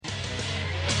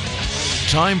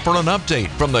Time for an update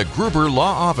from the Gruber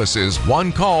Law Office's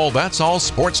One Call, That's All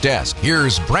Sports Desk.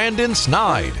 Here's Brandon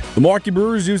Snide. The Milwaukee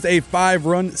Brewers used a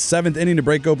 5-run seventh inning to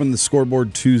break open the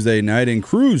scoreboard Tuesday night and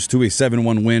cruise to a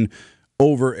 7-1 win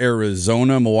over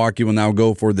Arizona. Milwaukee will now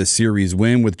go for the series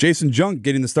win, with Jason Junk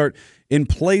getting the start in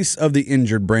place of the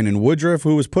injured Brandon Woodruff,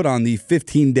 who was put on the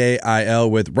 15-day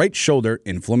IL with right shoulder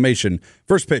inflammation.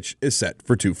 First pitch is set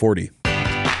for 2:40.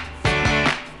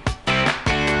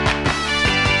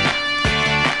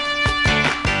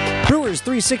 Brewers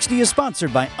 360 is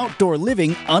sponsored by Outdoor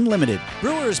Living Unlimited.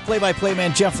 Brewers play-by-play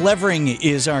man Jeff Levering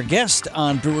is our guest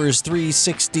on Brewers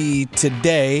 360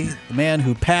 today. The man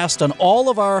who passed on all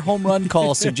of our home run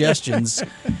call suggestions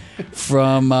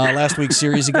from last week's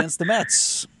series against the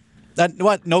Mets. That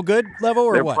what? No good, Levo,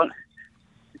 or what?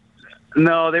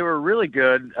 No, they were really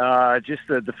good. Just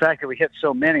the fact that we hit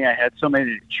so many, I had so many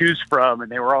to choose from,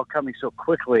 and they were all coming so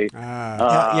quickly.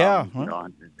 Yeah. You know,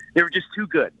 they were just too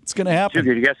good. It's going to happen. Too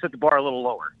good. You got to set the bar a little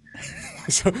lower.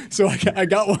 So I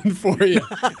got one for you.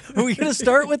 Are we going to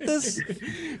start with this?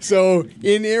 So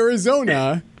in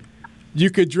Arizona, you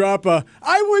could drop a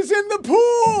 "I was in the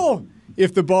pool"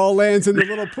 if the ball lands in the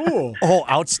little pool. Oh,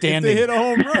 outstanding. If they hit a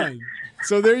home run.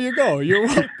 So there you go. You're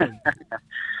welcome.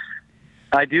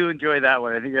 I do enjoy that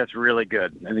one. I think that's really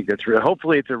good. I think that's really.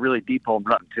 Hopefully, it's a really deep home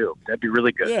run too. That'd be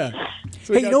really good. Yeah.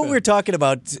 So Hey, you know what we were talking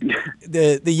about?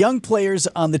 The young players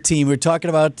on the team. We were talking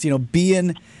about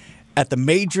being at the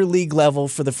major league level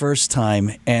for the first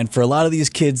time, and for a lot of these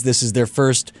kids, this is their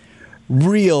first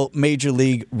real major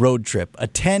league road trip. A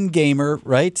 10-gamer,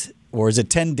 right? Or is it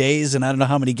 10 days? And I don't know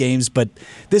how many games, but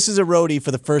this is a roadie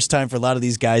for the first time for a lot of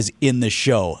these guys in the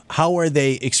show. How are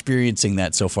they experiencing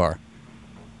that so far?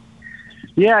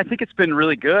 Yeah, I think it's been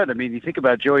really good. I mean, you think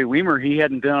about Joey Weimer, he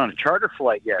hadn't been on a charter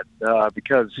flight yet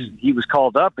because he was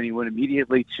called up and he went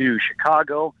immediately to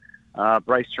Chicago.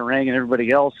 Bryce Terang and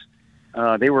everybody else,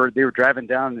 they were driving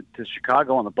down to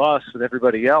Chicago on the bus with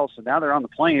everybody else, and now they're on the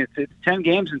plane. It's 10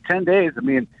 games in 10 days. I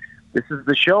mean, this is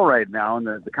the show right now, and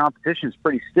the competition is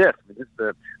pretty stiff.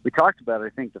 We talked about it, I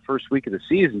think, the first week of the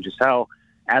season, just how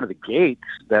out of the gates,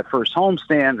 that first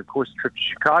homestand, of course, the trip to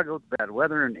Chicago, the bad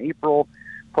weather in April,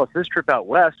 plus this trip out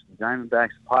west, the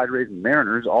Diamondbacks, the Padres, and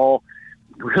Mariners, all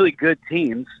really good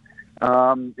teams.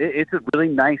 It's a really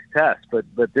nice test, but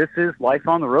this is life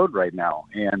on the road right now.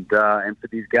 And for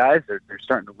these guys, they're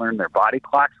starting to learn their body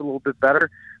clocks a little bit better.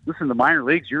 Listen, the minor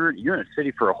leagues, you're in a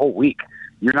city for a whole week.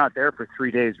 You're not there for 3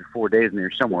 days or 4 days and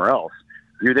you're somewhere else.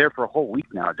 You're there for a whole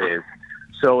week nowadays.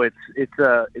 So it's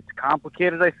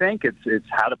complicated, I think. It's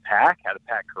how to pack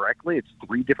correctly. It's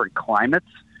 3 different climates,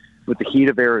 with the heat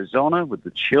of Arizona, with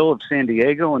the chill of San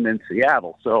Diego, and then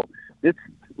Seattle. So it's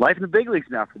life in the big leagues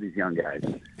now for these young guys.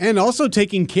 And also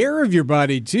taking care of your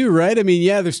body, too, right? I mean,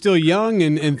 yeah, they're still young,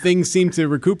 and things seem to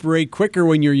recuperate quicker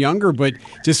when you're younger, but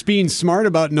just being smart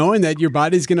about knowing that your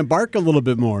body's going to bark a little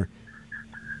bit more.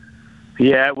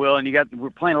 Yeah, it will, and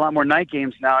we're playing a lot more night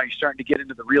games now. You're starting to get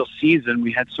into the real season.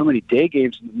 We had so many day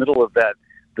games in the middle of the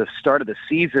start of the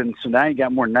season, so now you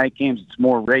got more night games. It's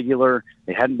more regular.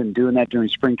 They hadn't been doing that during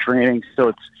spring training,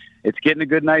 so it's getting a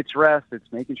good night's rest.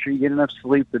 It's making sure you get enough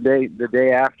sleep the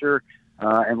day after,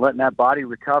 and letting that body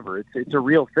recover. It's a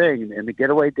real thing, and the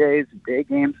getaway days and day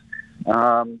games,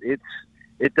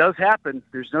 it does happen.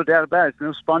 There's no doubt about it. It's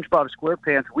no SpongeBob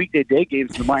SquarePants weekday day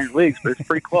games in the minor leagues, but it's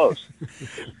pretty close.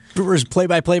 Brewers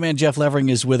play-by-play man Jeff Levering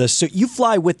is with us. So you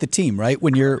fly with the team, right?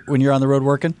 When you're on the road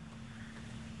working.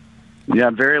 Yeah,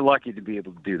 I'm very lucky to be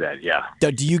able to do that, yeah.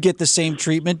 Do you get the same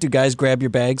treatment? Do guys grab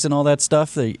your bags and all that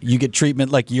stuff? You get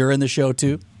treatment like you're in the show,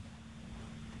 too?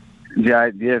 Yeah,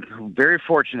 very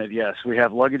fortunate, yes. We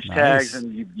have luggage tags,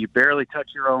 and you barely touch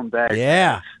your own bag.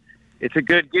 Yeah. It's a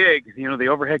good gig. The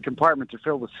overhead compartments are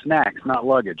filled with snacks, not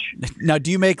luggage. Now,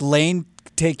 do you make Lane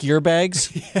take your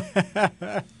bags?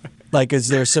 Like, is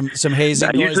there some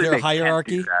hazing? Is there a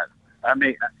hierarchy? I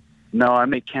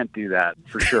make Kent do that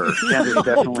for sure. Kent is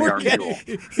definitely our mule.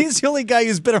 He's the only guy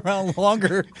who's been around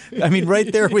longer. I mean,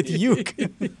 right there with you.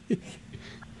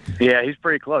 Yeah, he's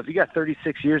pretty close. He got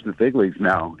 36 years in the big leagues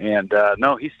now, and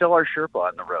no, he's still our Sherpa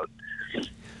on the road.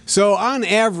 So, on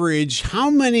average, how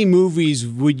many movies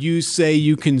would you say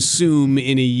you consume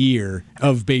in a year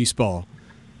of baseball?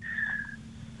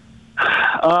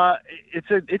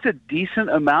 It's a decent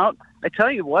amount. I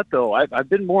tell you what, though, I've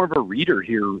been more of a reader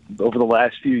here over the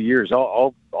last few years.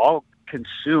 I'll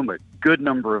consume a good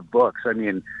number of books. I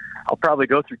mean, I'll probably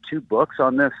go through 2 books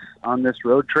on this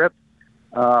road trip.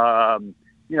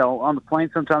 On the plane,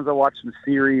 sometimes I'll watch some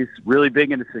series. Really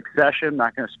big into Succession.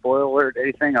 Not going to spoil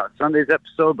anything on Sunday's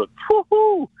episode, but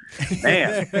whoo-hoo,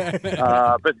 man.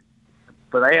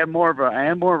 but I am more of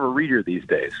a reader these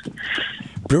days.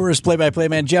 Brewers play-by-play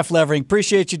man Jeff Levering.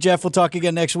 Appreciate you, Jeff. We'll talk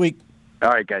again next week. All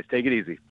right, guys, take it easy.